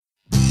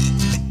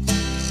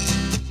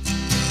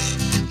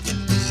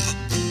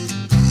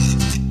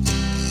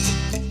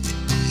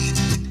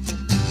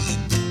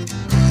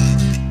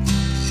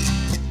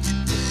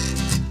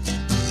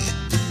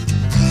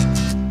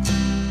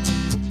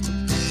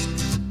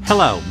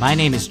Hello, my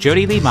name is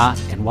Jody Lee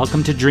Mott, and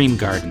welcome to Dream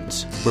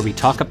Gardens, where we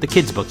talk up the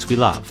kids' books we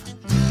love.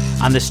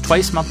 On this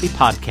twice-monthly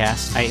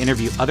podcast, I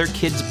interview other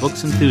kids'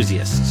 books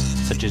enthusiasts,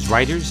 such as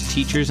writers,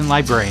 teachers, and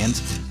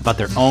librarians, about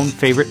their own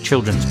favorite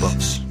children's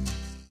books.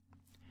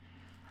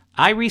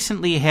 I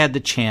recently had the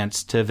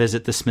chance to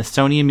visit the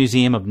Smithsonian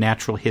Museum of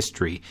Natural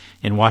History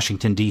in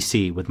Washington,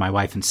 D.C. with my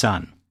wife and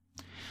son.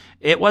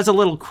 It was a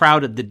little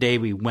crowded the day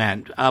we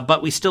went,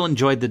 but we still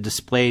enjoyed the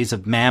displays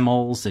of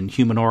mammals and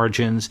human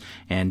origins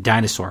and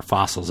dinosaur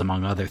fossils,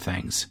 among other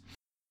things.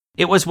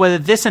 It was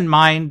with this in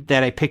mind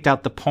that I picked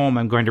out the poem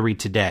I'm going to read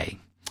today.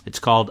 It's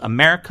called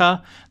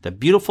America, the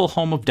Beautiful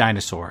Home of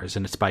Dinosaurs,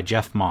 and it's by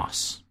Jeff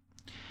Moss.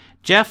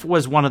 Jeff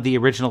was one of the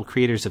original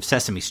creators of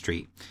Sesame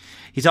Street.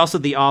 He's also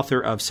the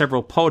author of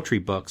several poetry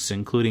books,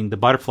 including The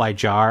Butterfly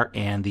Jar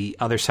and The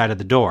Other Side of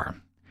the Door.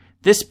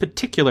 This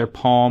particular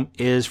poem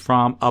is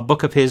from a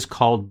book of his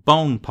called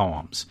Bone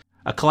Poems,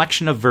 a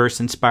collection of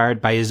verse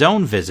inspired by his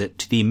own visit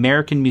to the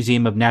American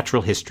Museum of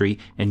Natural History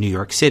in New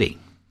York City.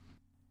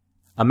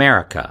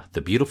 America,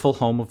 the Beautiful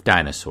Home of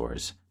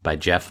Dinosaurs, by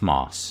Jeff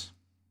Moss.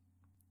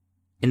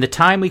 In the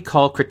time we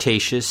call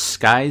Cretaceous,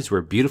 skies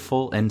were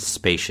beautiful and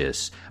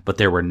spacious, but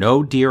there were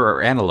no deer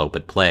or antelope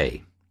at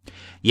play.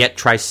 Yet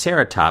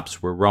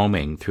triceratops were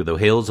roaming through the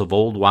hills of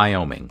old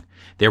Wyoming.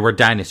 There were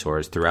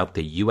dinosaurs throughout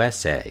the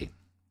USA.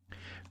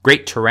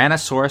 Great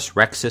Tyrannosaurus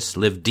rexus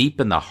lived deep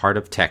in the heart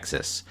of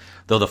Texas,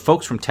 though the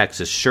folks from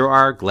Texas sure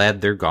are glad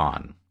they're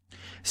gone.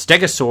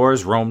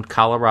 Stegosaurs roamed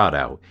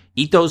Colorado.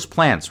 Eat those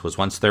plants was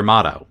once their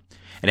motto.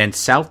 And in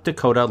South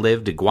Dakota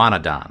lived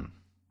Iguanodon.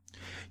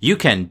 You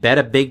can bet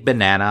a big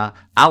banana,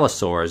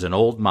 allosaurs in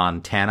old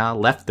Montana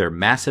left their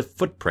massive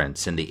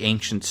footprints in the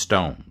ancient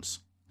stones.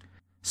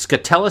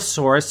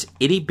 Scatellosaurus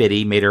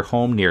itty-bitty made her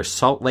home near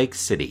Salt Lake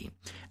City,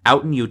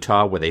 out in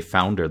Utah where they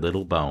found her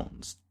little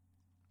bones.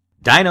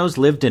 Dinos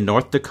lived in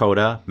North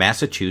Dakota,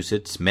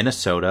 Massachusetts,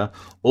 Minnesota.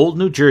 Old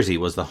New Jersey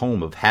was the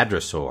home of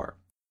Hadrosaur.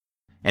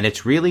 And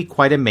it's really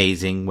quite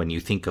amazing when you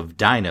think of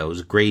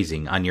dinos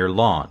grazing on your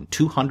lawn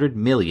 200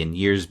 million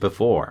years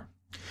before.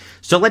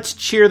 So let's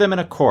cheer them in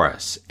a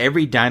chorus.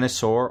 Every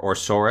dinosaur or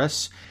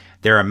saurus,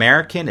 their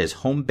American is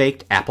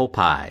home-baked apple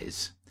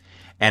pies.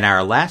 And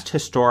our last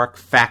historic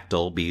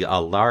fact'll be a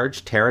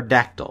large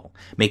pterodactyl,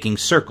 making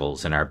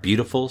circles in our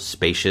beautiful,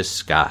 spacious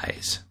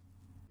skies.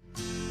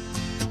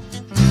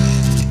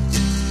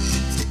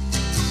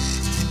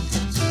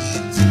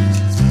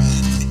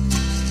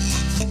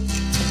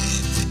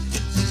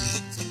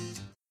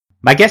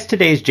 My guest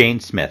today is Jane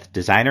Smith,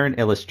 designer and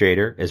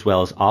illustrator, as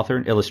well as author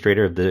and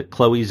illustrator of the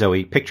Chloe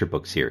Zoe picture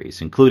book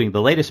series, including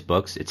the latest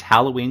books, It's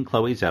Halloween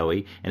Chloe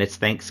Zoe and It's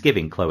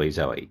Thanksgiving Chloe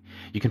Zoe.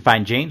 You can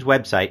find Jane's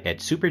website at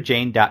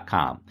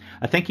superjane.com.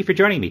 Thank you for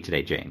joining me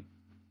today, Jane.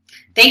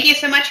 Thank you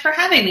so much for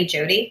having me,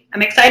 Jody.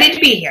 I'm excited to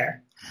be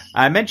here.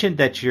 I mentioned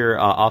that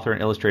you're author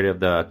and illustrator of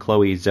the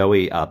Chloe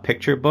Zoe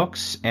picture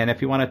books, and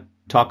if you want to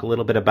talk a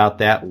little bit about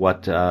that,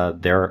 what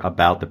they're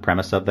about, the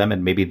premise of them,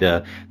 and maybe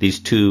these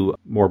two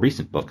more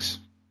recent books.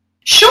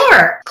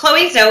 Sure.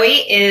 Chloe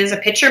Zoe is a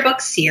picture book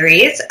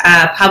series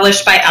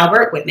published by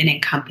Albert Whitman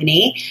and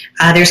Company.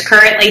 There's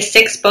currently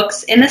 6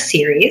 books in the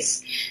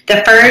series.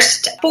 The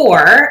first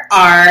 4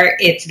 are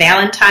It's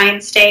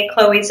Valentine's Day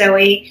Chloe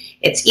Zoe,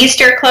 It's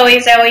Easter Chloe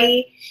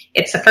Zoe,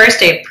 It's the First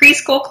Day of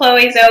Preschool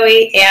Chloe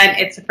Zoe, and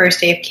It's the First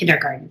Day of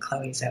Kindergarten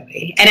Chloe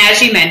Zoe. And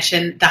as you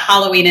mentioned, the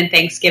Halloween and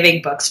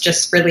Thanksgiving books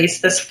just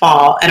released this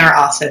fall and are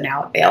also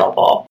now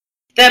available.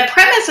 The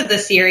premise of the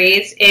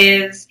series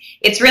is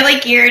it's really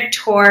geared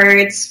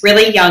towards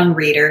really young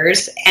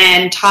readers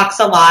and talks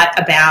a lot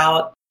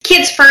about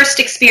kids' first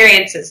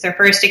experiences, their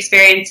first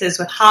experiences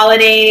with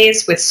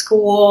holidays, with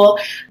school,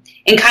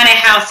 and kind of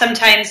how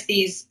sometimes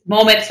these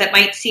moments that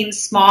might seem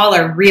small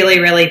are really,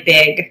 really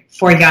big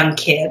for young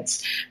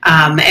kids,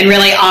 and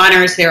really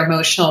honors their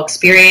emotional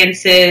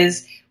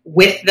experiences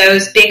with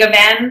those big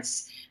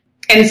events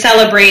and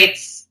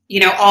celebrates,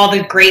 all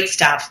the great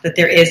stuff that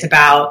there is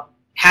about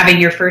having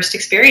your first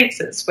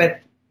experiences with,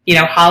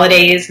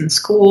 holidays and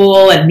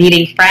school and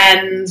meeting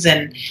friends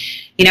and,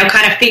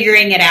 kind of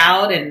figuring it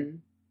out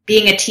and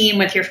being a team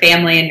with your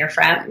family and your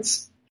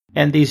friends.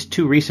 And these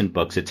 2 recent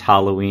books, It's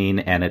Halloween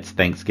and It's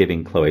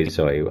Thanksgiving Chloe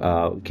Zoe.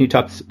 Can you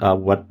talk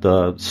what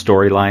the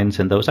storylines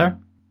in those are?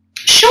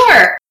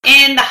 Sure.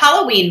 In the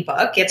Halloween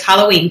book, It's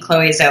Halloween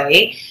Chloe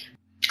Zoe,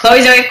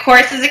 of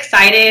course, is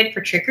excited for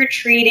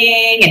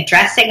trick-or-treating and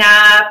dressing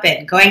up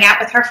and going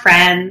out with her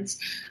friends.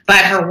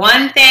 But her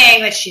one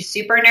thing that she's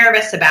super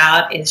nervous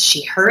about is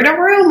she heard a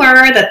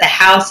rumor that the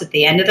house at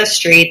the end of the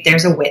street,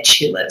 there's a witch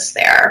who lives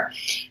there.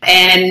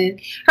 And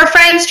her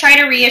friends try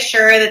to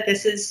reassure that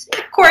this is,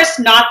 of course,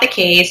 not the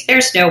case.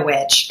 There's no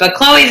witch. But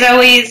Chloe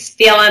Zoe's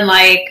feeling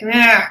like,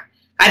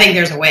 I think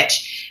there's a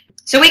witch.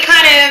 So we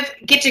kind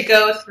of get to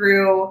go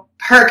through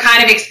her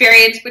kind of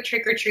experience with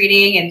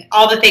trick-or-treating and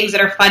all the things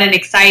that are fun and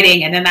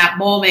exciting. And then that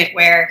moment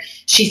where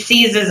she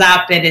seizes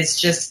up and is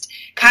just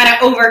kind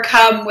of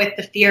overcome with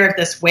the fear of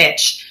this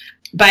witch.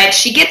 But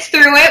she gets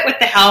through it with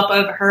the help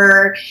of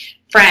her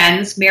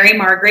friends, Mary,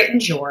 Margaret, and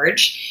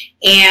George,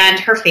 and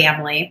her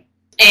family.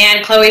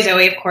 And Chloe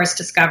Zoe, of course,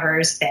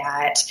 discovers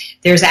that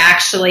there's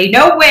actually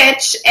no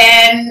witch,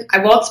 and I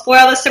won't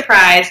spoil the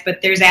surprise,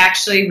 but there's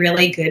actually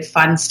really good,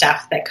 fun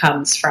stuff that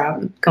comes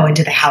from going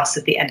to the house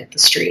at the end of the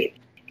street.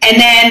 And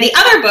then the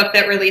other book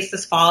that released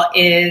this fall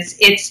is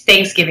It's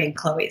Thanksgiving,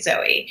 Chloe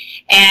Zoe.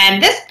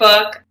 And this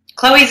book,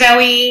 Chloe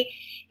Zoe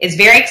is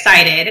very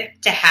excited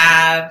to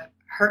have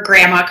her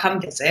grandma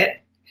come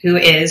visit, who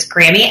is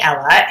Grammy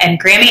Ella.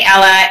 And Grammy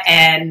Ella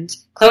and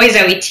Chloe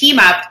Zoe team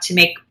up to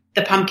make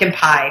the pumpkin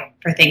pie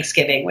for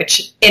Thanksgiving,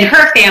 which in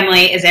her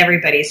family is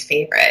everybody's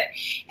favorite.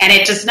 And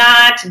it does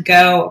not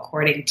go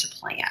according to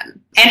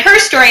plan. And her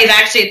story is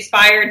actually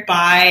inspired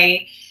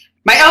by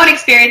my own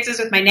experiences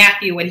with my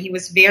nephew when he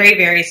was very,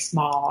 very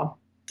small.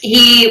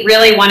 He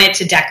really wanted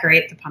to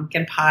decorate the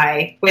pumpkin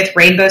pie with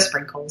rainbow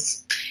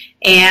sprinkles.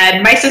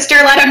 And my sister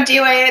let him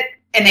do it,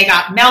 and they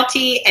got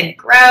melty and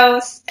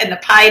gross, and the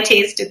pie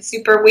tasted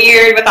super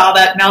weird with all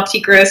that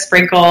melty, gross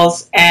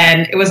sprinkles,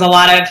 and it was a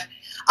lot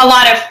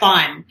of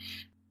fun.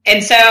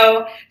 And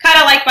so, kind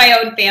of like my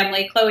own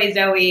family, Chloe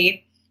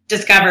Zoe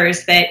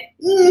discovers that,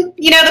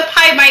 the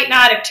pie might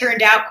not have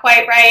turned out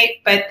quite right,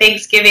 but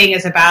Thanksgiving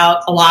is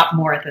about a lot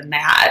more than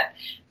that.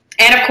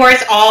 And of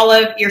course, all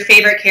of your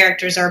favorite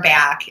characters are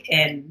back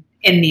in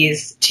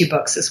these two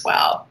books as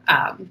well,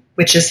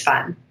 which is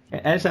fun.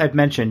 As I've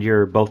mentioned,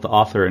 you're both the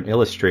author and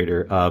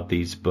illustrator of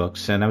these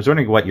books, and I was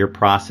wondering what your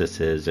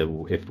process is,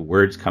 if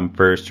words come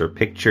first or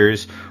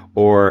pictures,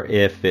 or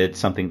if it's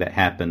something that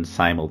happens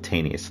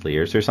simultaneously,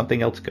 or is there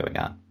something else going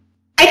on?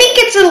 I think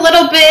it's a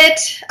little bit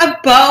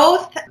of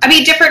both. I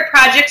mean, different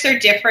projects are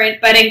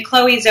different, but in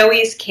Chloe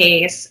Zoe's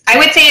case, I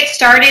would say it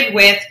started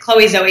with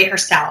Chloe Zoe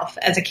herself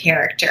as a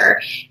character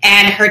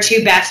and her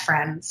two best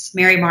friends,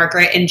 Mary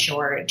Margaret and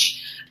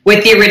George,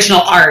 with the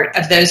original art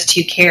of those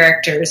two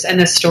characters and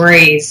the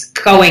stories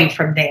going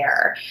from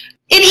there.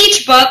 In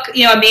each book,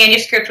 a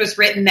manuscript was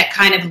written that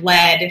kind of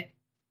led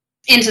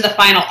into the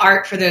final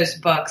art for those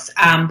books,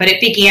 but it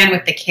began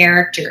with the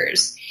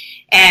characters.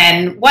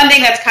 And one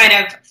thing that's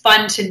kind of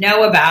fun to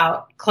know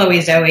about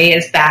Chloe Zoe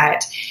is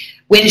that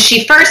when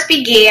she first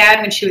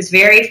began, when she was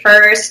very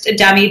first a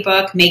dummy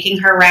book, making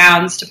her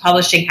rounds to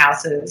publishing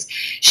houses,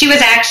 she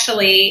was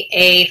actually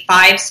a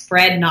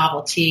 5-spread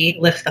novelty,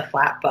 Lift the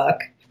Flap book.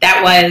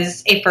 That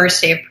was a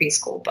first day of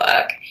preschool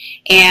book.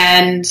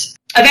 And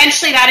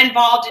eventually that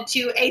evolved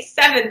into a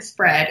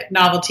 7-spread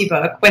novelty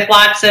book with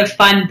lots of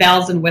fun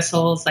bells and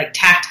whistles like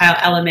tactile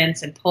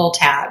elements and pull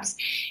tabs.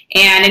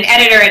 And an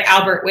editor at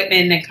Albert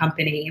Whitman and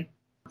Company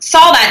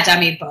saw that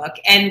dummy book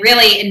and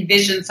really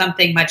envisioned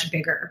something much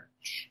bigger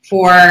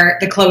for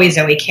the Chloe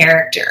Zoe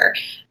character,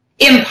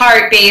 in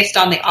part based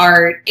on the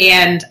art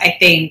and, I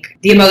think,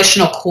 the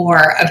emotional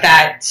core of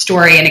that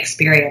story and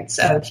experience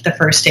of the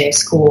first day of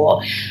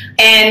school.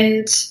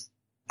 And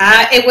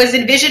it was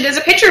envisioned as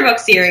a picture book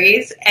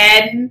series,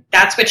 and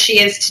that's what she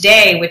is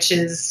today, which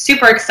is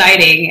super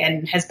exciting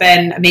and has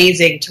been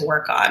amazing to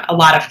work on. A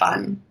lot of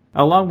fun.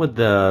 Along with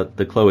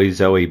the Chloe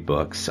Zoe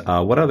books,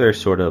 what other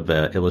sort of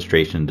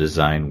illustration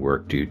design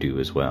work do you do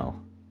as well?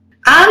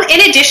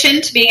 In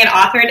addition to being an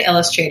author and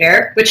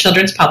illustrator with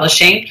children's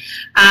publishing,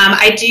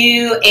 I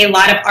do a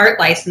lot of art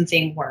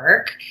licensing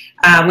work,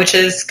 which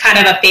is kind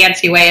of a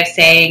fancy way of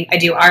saying I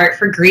do art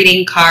for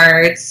greeting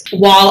cards,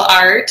 wall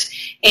art,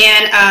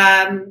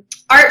 and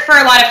art for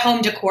a lot of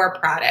home decor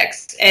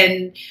products.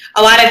 And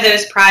a lot of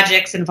those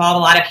projects involve a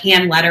lot of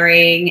hand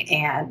lettering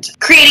and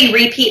creating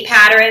repeat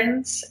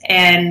patterns.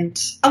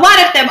 And a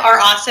lot of them are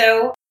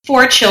also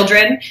for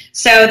children.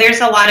 So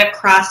there's a lot of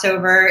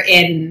crossover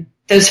in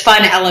those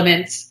fun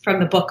elements from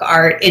the book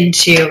art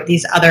into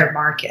these other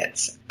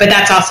markets. But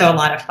that's also a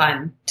lot of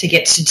fun to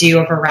get to do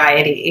a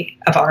variety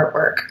of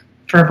artwork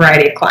for a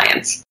variety of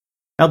clients.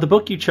 Now, the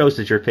book you chose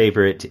as your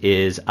favorite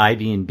is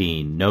Ivy and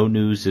Bean, No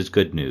News is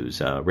Good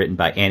News, written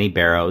by Annie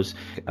Barrows.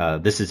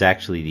 This is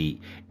actually the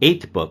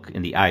 8th book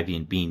in the Ivy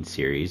and Bean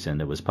series, and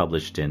it was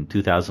published in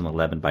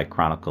 2011 by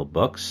Chronicle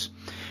Books.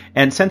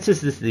 And since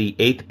this is the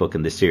 8th book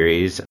in the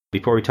series,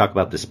 before we talk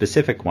about the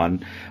specific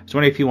one, I was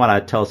wondering if you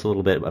want to tell us a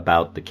little bit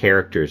about the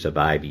characters of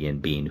Ivy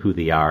and Bean, who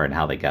they are and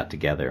how they got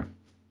together.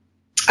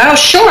 Oh,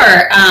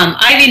 sure.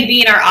 Ivy and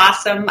Bean are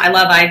awesome. I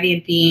love Ivy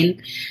and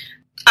Bean.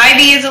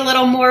 Ivy is a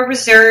little more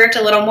reserved,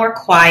 a little more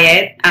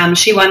quiet.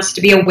 She wants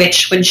to be a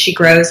witch when she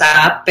grows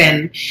up,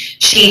 and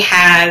she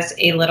has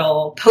a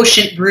little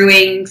potion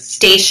brewing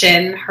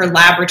station, her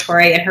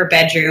laboratory in her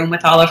bedroom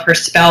with all of her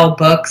spell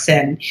books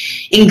and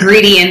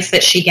ingredients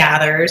that she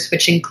gathers,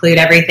 which include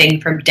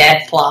everything from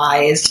dead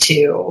flies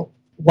to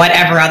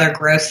whatever other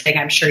gross thing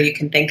I'm sure you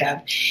can think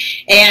of.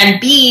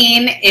 And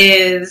Bean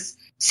is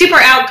super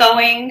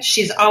outgoing.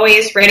 She's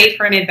always ready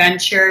for an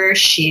adventure.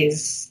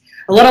 She's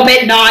a little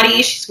bit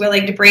naughty. She's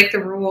willing to break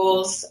the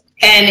rules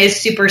and is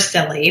super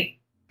silly.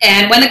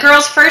 And when the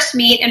girls first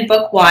meet in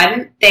book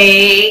 1,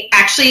 they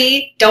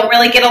actually don't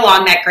really get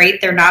along that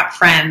great. They're not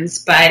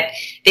friends, but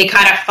they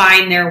kind of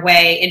find their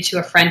way into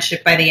a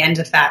friendship by the end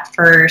of that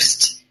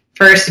first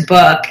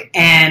book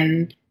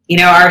and,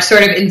 are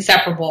sort of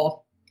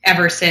inseparable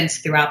ever since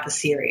throughout the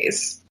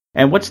series.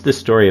 And what's the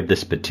story of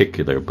this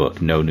particular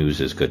book, No News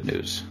is Good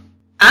News?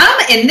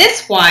 In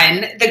this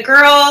one, the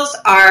girls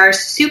are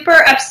super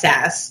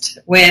obsessed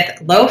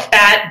with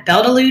low-fat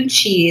Belle-de-Lune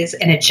cheese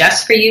in a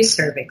just-for-you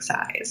serving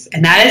size.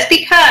 And that is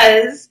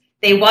because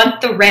they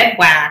want the red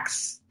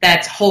wax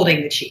that's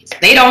holding the cheese.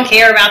 They don't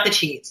care about the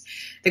cheese.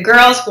 The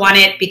girls want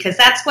it because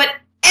that's what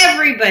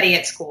everybody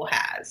at school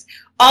has.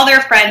 All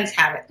their friends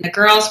have it. And the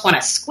girls want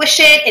to squish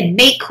it and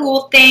make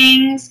cool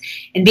things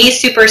and be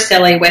super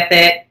silly with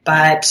it,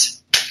 but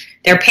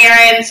their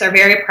parents are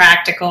very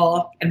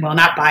practical and will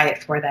not buy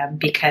it for them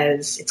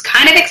because it's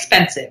kind of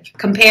expensive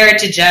compared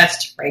to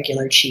just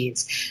regular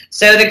cheese.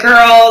 So the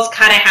girls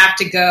kind of have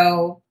to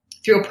go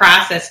through a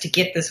process to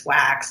get this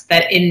wax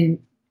that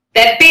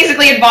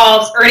basically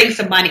involves earning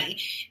some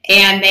money.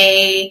 And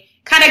they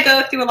kind of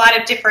go through a lot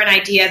of different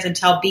ideas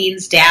until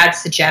Bean's dad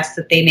suggests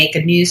that they make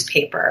a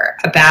newspaper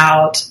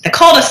about the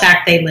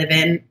cul-de-sac they live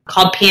in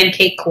called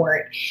Pancake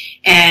Court.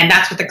 And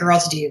that's what the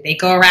girls do. They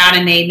go around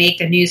and they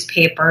make a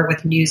newspaper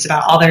with news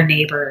about all their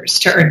neighbors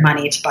to earn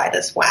money to buy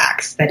this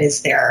wax. That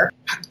is their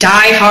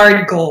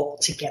die-hard goal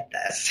to get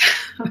this.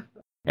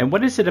 And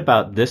what is it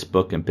about this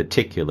book in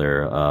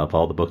particular, of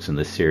all the books in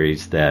this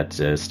series, that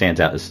stands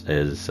out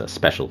as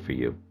special for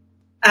you?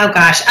 Oh,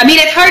 gosh. I mean,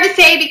 it's hard to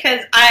say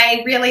because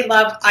I really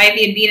love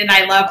Ivy and Bean, and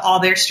I love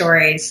all their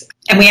stories.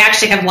 And we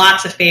actually have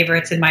lots of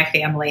favorites in my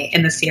family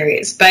in the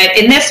series. But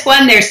in this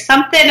one, there's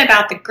something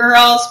about the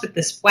girls with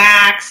this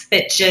wax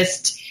that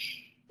just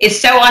is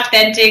so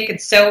authentic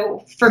and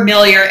so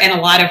familiar in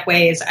a lot of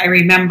ways. I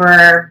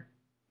remember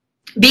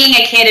being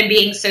a kid and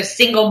being so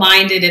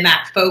single-minded in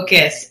that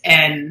focus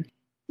and,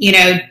 you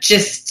know,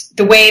 just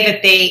the way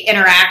that they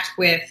interact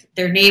with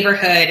their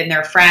neighborhood and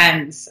their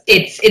friends.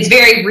 It's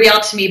very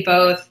real to me,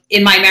 both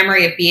in my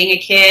memory of being a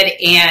kid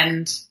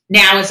and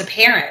now as a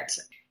parent,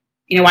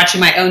 you know, watching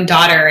my own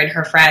daughter and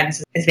her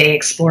friends as they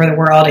explore the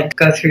world and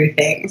go through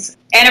things.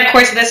 And of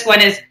course, this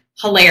one is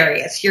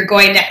hilarious. You're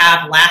going to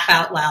have laugh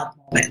out loud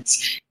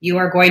moments. You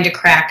are going to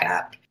crack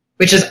up,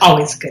 which is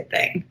always a good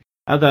thing.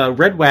 The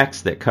red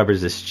wax that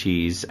covers this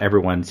cheese,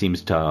 everyone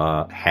seems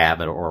to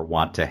have it or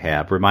want to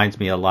have. Reminds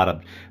me a lot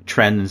of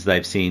trends that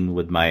I've seen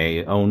with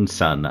my own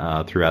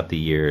son throughout the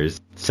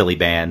years. Silly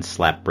bands,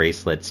 slap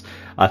bracelets,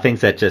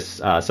 things that just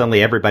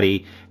suddenly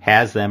everybody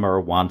has them or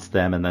wants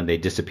them, and then they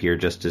disappear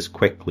just as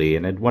quickly.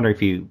 And I'd wonder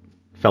if you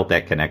felt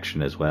that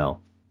connection as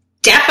well.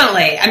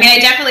 Definitely. I mean, I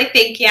definitely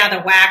think,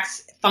 the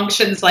wax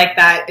functions like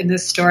that in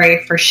this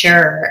story for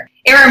sure.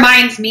 It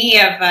reminds me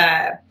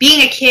of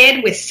being a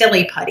kid with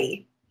silly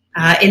putty.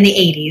 In the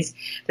 80s,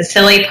 the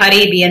silly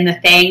putty being the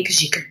thing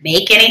because you could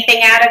make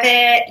anything out of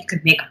it. You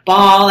could make a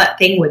ball. That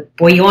thing would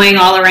boyoing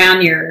all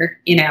around your,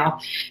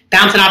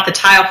 bouncing off the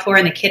tile floor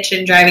in the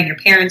kitchen, driving your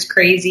parents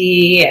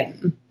crazy.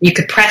 And you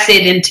could press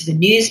it into the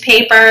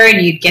newspaper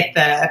and you'd get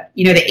the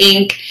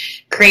ink,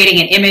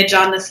 creating an image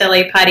on the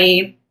silly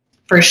putty.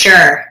 For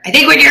sure. I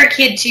think when you're a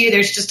kid too,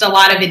 there's just a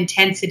lot of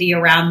intensity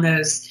around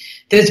those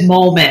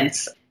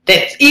moments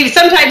that even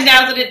sometimes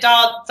now as an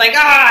adult, it's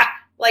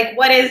like,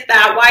 what is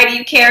that? Why do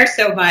you care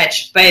so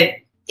much? But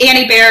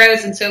Annie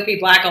Barrows and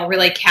Sophie Blackall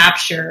really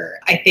capture,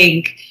 I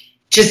think,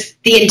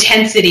 just the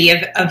intensity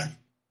of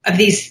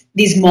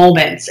these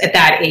moments at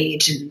that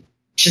age and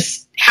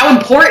just how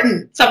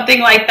important something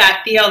like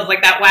that feels.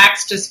 Like that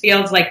wax just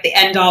feels like the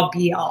end-all,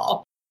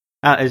 be-all.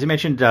 As you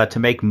mentioned, to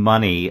make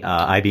money,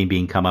 Ivy and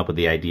Bean come up with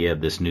the idea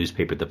of this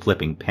newspaper, The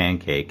Flipping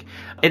Pancake.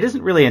 It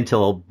isn't really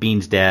until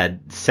Bean's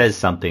dad says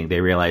something they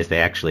realize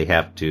they actually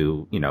have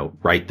to,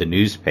 write the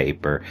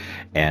newspaper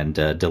and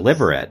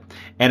deliver it.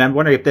 And I'm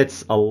wondering if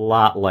that's a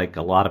lot like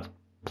a lot of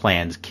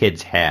plans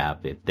kids have.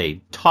 If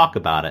they talk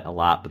about it a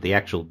lot, but the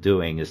actual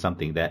doing is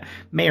something that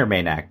may or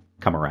may not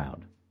come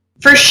around.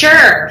 For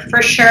sure.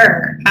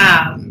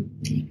 I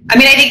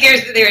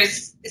think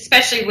there's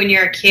especially when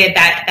you're a kid,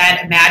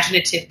 that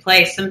imaginative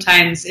play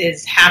sometimes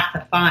is half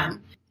the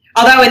fun.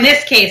 Although in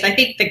this case, I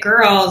think the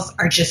girls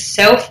are just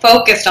so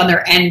focused on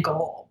their end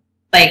goal.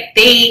 Like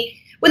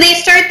when they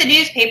start the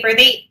newspaper,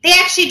 they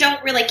actually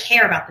don't really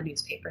care about the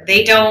newspaper.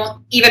 They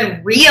don't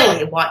even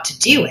really want to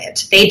do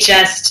it. They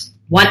just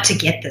want to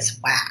get this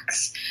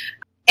wax.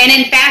 And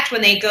in fact,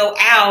 when they go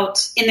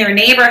out in their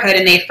neighborhood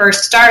and they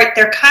first start,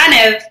 they're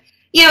kind of,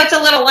 it's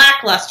a little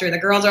lackluster. The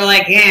girls are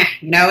like,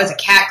 is a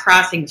cat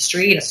crossing the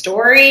street a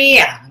story?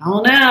 I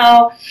don't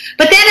know.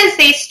 But then as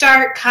they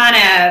start kind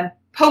of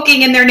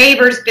poking in their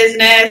neighbor's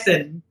business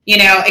and,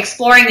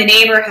 exploring the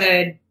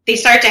neighborhood, they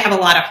start to have a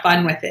lot of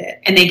fun with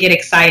it and they get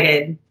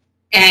excited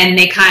and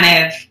they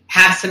kind of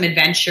have some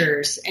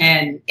adventures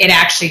and it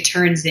actually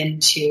turns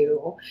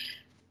into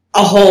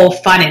a whole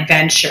fun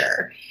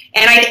adventure.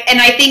 And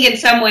I think in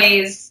some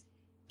ways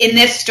in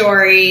this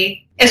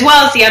story, as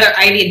well as the other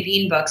Ivy and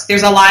Bean books,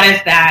 there's a lot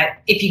of that,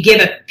 if you give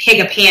a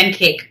pig a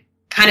pancake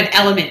kind of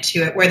element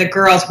to it, where the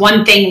girls,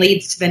 one thing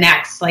leads to the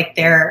next. Like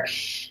they're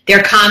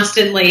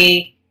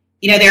constantly,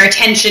 their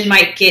attention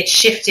might get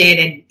shifted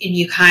and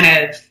you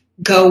kind of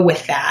go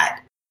with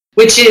that,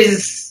 which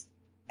is,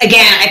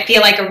 again, I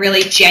feel like a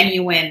really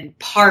genuine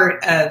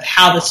part of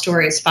how the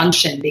stories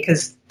function,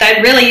 because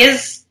that really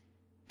is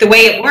the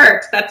way it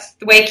works. That's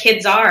the way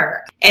kids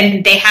are.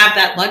 And they have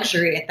that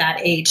luxury at that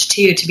age,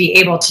 too, to be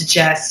able to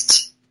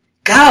just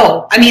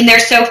go. I mean, they're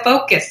so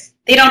focused.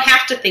 They don't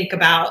have to think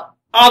about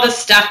all the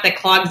stuff that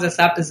clogs us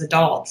up as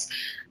adults.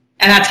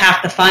 And that's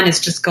half the fun, is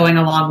just going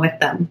along with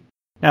them.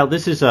 Now,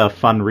 this is a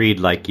fun read,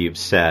 like you've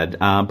said,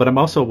 but I'm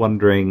also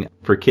wondering,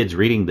 for kids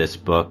reading this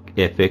book,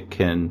 if it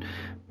can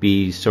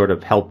be sort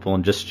of helpful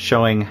in just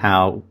showing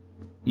how,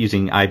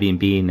 using Ivy and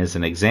Bean as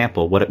an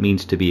example, what it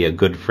means to be a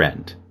good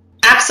friend.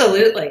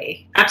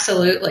 Absolutely.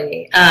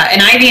 Absolutely.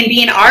 And Ivy and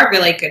Bean are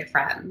really good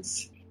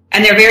friends.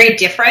 And they're very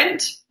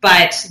different,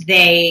 but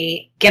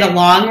they get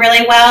along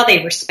really well.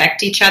 They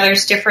respect each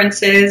other's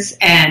differences.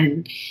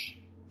 And,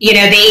 you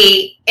know,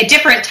 at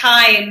different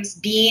times,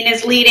 Bean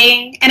is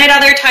leading, and at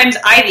other times,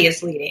 Ivy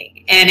is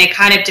leading. And it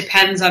kind of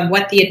depends on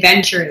what the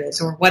adventure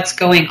is or what's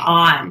going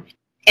on.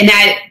 And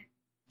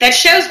that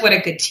shows what a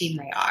good team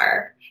they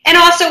are. And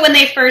also when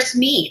they first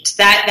meet,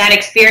 that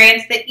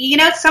experience that, you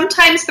know,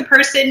 sometimes the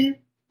person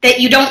that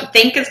you don't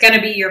think is going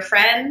to be your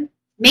friend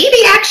maybe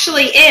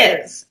actually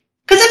is.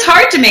 Because it's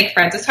hard to make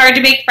friends. It's hard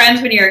to make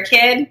friends when you're a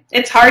kid.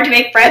 It's hard to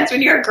make friends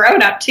when you're a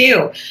grown-up,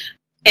 too.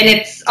 And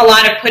it's a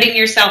lot of putting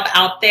yourself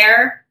out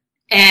there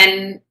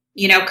and,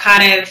 you know,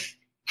 kind of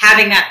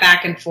having that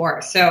back and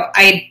forth. So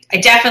I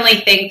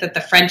definitely think that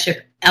the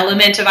friendship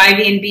element of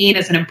Ivy and Bean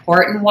is an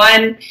important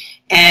one,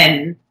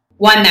 and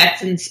one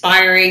that's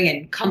inspiring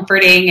and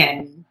comforting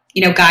and,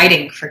 you know,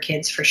 guiding for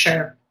kids for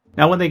sure.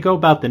 Now, when they go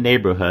about the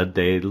neighborhood,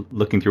 they're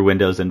looking through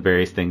windows and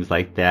various things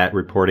like that,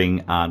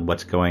 reporting on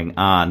what's going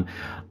on.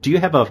 Do you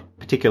have a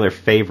particular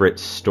favorite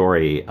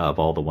story of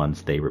all the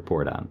ones they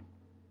report on?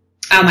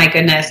 Oh, my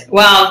goodness.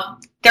 Well,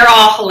 they're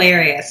all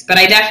hilarious, but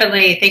I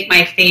definitely think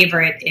my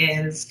favorite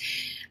is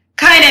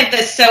kind of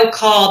the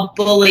so-called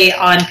bully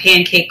on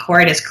Pancake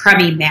Court is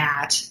Crummy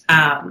Matt,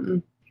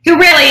 who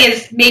really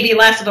is maybe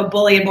less of a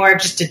bully and more of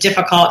just a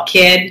difficult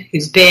kid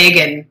who's big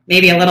and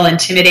maybe a little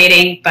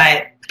intimidating,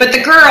 but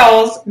the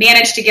girls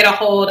managed to get a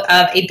hold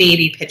of a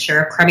baby picture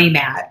of Crummy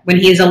Matt when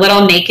he's a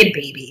little naked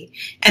baby.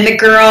 And the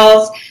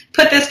girls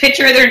put this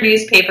picture in their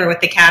newspaper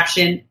with the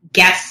caption,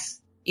 "Guess,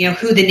 you know,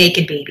 who the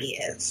naked baby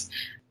is,"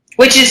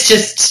 which is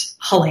just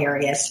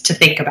hilarious to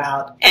think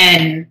about.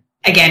 And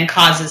again,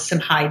 causes some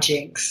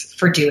hijinks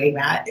for doing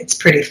that. It's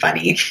pretty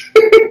funny.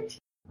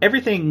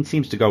 Everything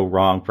seems to go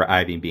wrong for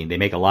Ivy and Bean. They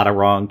make a lot of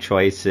wrong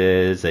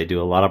choices. They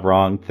do a lot of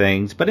wrong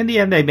things. But in the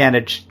end, they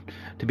manage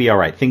to be all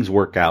right. Things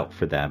work out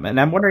for them. And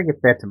I'm wondering if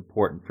that's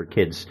important for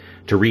kids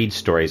to read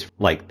stories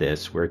like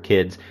this, where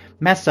kids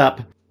mess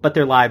up, but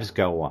their lives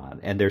go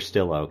on and they're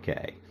still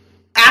okay.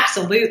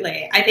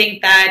 Absolutely. I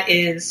think that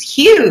is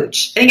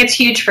huge. I think it's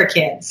huge for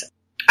kids.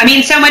 I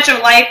mean, so much of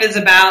life is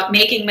about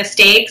making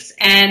mistakes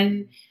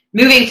and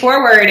moving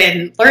forward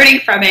and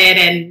learning from it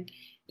and,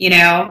 you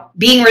know,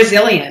 being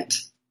resilient.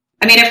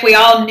 I mean, if we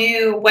all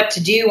knew what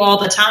to do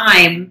all the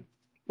time,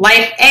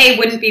 life,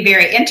 wouldn't be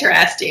very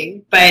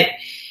interesting, but,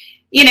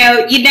 you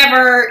know, you'd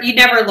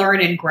never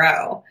learn and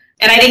grow.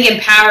 And I think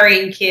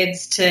empowering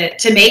kids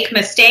to make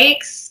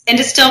mistakes and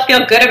to still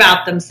feel good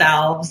about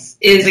themselves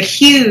is a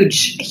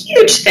huge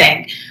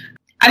thing.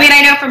 I mean,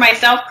 I know for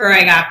myself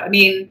growing up, I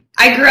mean,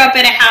 I grew up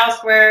in a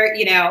house where,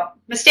 you know,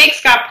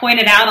 mistakes got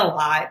pointed out a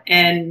lot.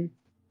 And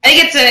I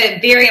think it's a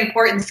very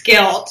important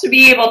skill to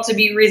be able to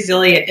be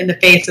resilient in the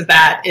face of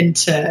that and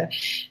to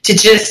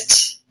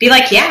just be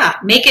like, yeah,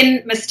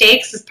 making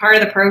mistakes is part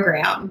of the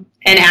program.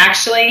 And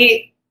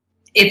actually,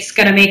 it's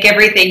going to make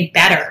everything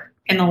better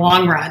in the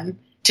long run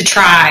to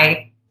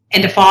try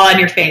and to fall on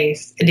your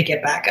face and to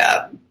get back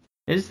up.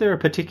 Is there a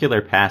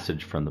particular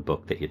passage from the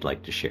book that you'd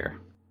like to share?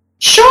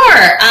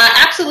 Sure,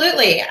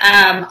 absolutely.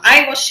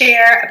 I will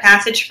share a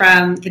passage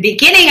from the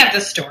beginning of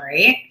the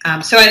story,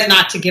 so as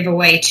not to give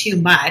away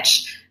too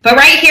much. But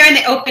right here in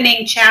the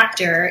opening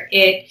chapter,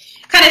 it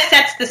kind of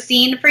sets the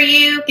scene for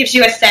you, gives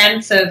you a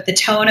sense of the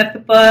tone of the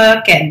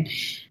book and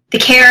the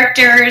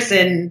characters,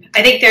 and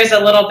I think there's a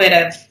little bit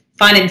of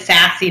fun and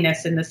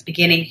sassiness in this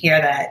beginning here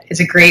that is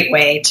a great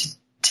way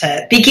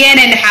to begin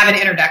and have an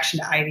introduction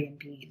to Ivy and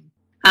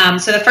Bean.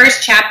 So the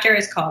first chapter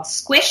is called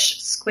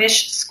Squish,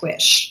 Squish,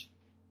 Squish.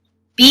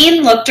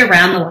 Bean looked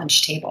around the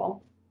lunch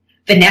table.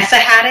 Vanessa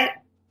had it.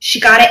 She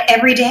got it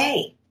every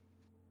day.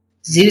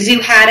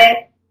 Zuzu had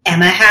it.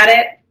 Emma had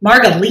it.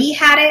 Marga Lee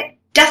had it.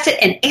 Dusset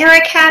and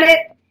Eric had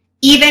it.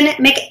 Even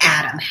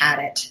McAdam had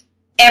it.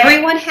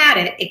 Everyone had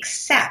it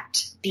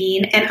except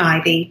Bean and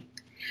Ivy.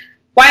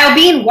 While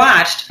Bean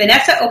watched,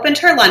 Vanessa opened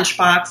her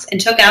lunchbox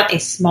and took out a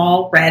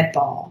small red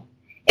ball.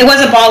 It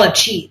was a ball of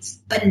cheese,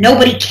 but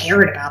nobody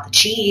cared about the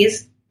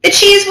cheese. The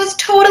cheese was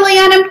totally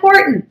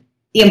unimportant.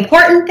 The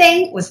important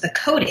thing was the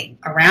coating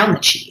around the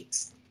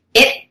cheese.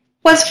 It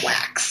was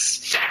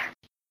wax.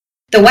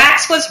 The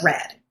wax was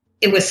red.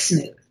 It was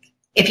smooth.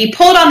 If you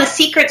pulled on the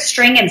secret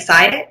string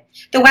inside it,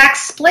 the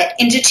wax split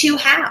into two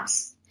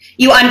halves.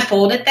 You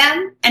unfolded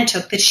them and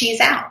took the cheese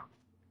out.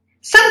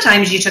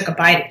 Sometimes you took a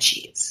bite of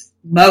cheese.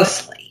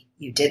 Mostly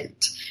you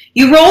didn't.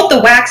 You rolled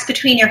the wax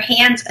between your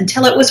hands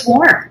until it was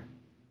warm.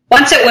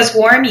 Once it was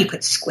warm, you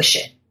could squish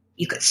it.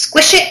 You could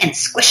squish it and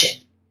squish it.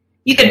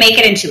 You could make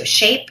it into a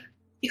shape.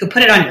 You could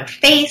put it on your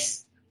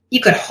face. You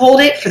could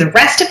hold it for the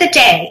rest of the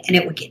day, and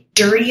it would get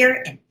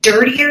dirtier and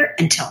dirtier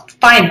until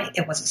finally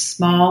it was a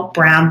small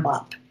brown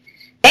lump.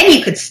 Then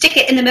you could stick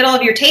it in the middle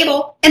of your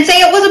table and say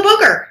it was a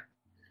booger.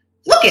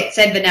 Look it,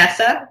 said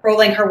Vanessa,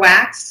 rolling her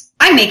wax.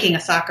 I'm making a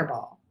soccer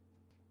ball.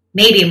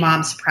 Maybe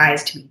Mom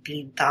surprised me,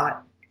 Bean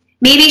thought.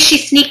 Maybe she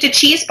sneaked a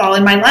cheese ball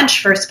in my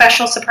lunch for a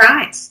special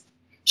surprise.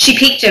 She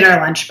peeked in her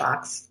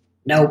lunchbox.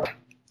 Nope.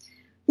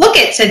 Look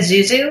it, said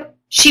Zuzu.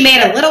 She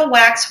made a little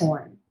wax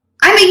horn.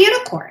 I'm a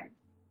unicorn.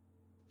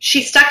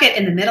 She stuck it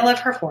in the middle of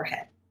her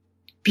forehead.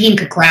 Bean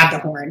could grab the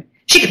horn.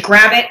 She could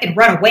grab it and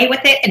run away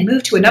with it and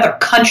move to another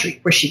country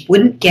where she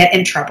wouldn't get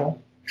in trouble.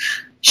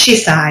 She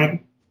sighed.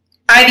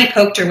 Ivy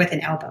poked her with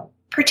an elbow.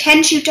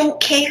 Pretend you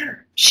don't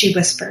care, she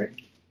whispered.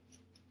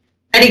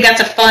 I think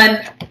that's a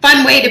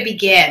fun way to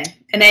begin.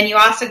 And then you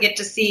also get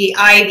to see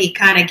Ivy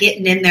kind of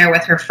getting in there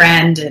with her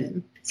friend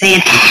and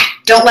saying,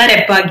 don't let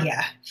it bug you.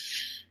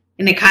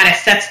 And it kind of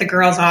sets the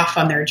girls off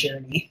on their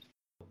journey.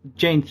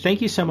 Jane,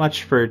 thank you so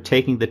much for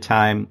taking the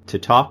time to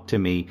talk to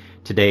me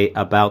today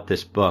about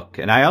this book.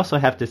 And I also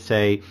have to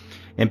say,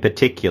 in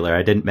particular,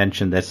 I didn't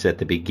mention this at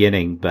the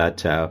beginning,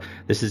 but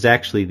this is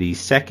actually the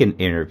second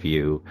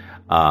interview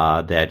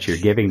that you're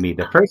giving me.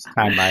 The first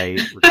time my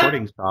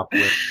recording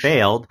software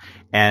failed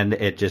and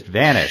it just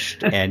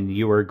vanished. And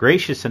you were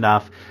gracious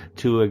enough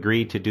to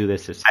agree to do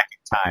this a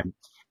second time.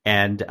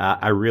 And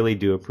I really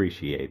do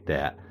appreciate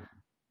that.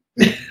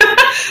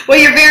 Well,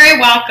 you're very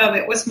welcome.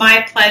 It was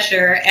my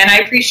pleasure. And I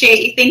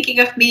appreciate you thinking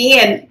of me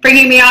and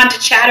bringing me on to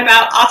chat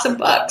about awesome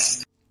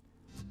books.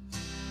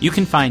 You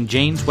can find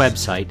Jane's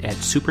website at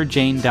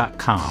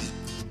superjane.com.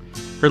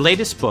 Her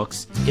latest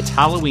books, It's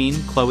Halloween,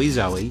 Chloe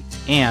Zoe,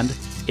 and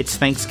It's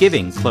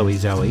Thanksgiving, Chloe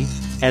Zoe,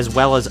 as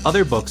well as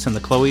other books in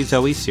the Chloe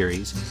Zoe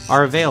series,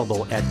 are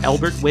available at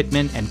Albert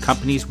Whitman &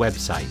 Company's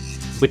website,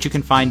 which you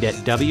can find at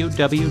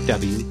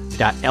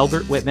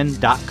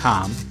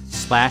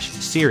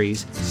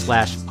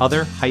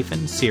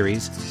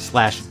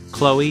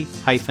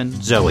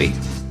www.albertwhitman.com/series/other-series/Chloe-Zoe.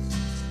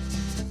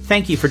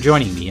 Thank you for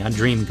joining me on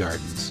Dream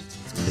Gardens.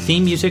 The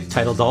theme music,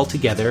 titled All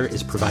Together,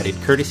 is provided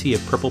courtesy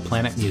of Purple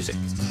Planet Music.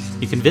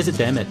 You can visit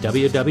them at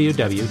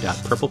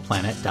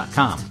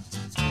www.purpleplanet.com.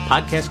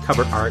 Podcast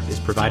cover art is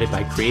provided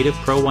by Creative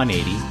Pro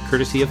 180,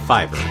 courtesy of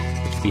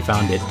Fiverr, which can be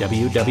found at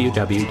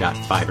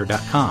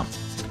www.fiverr.com.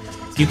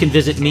 You can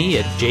visit me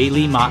at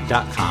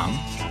jleemott.com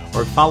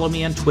or follow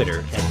me on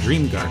Twitter at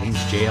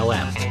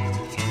DreamGardensJLM.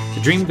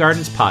 The Dream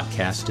Gardens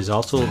podcast is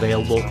also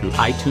available through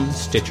iTunes,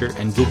 Stitcher,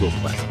 and Google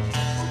Play.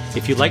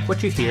 If you like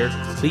what you hear,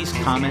 please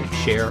comment,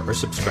 share, or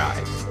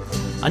subscribe.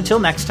 Until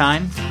next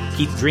time,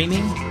 keep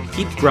dreaming,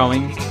 keep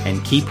growing,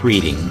 and keep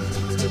reading.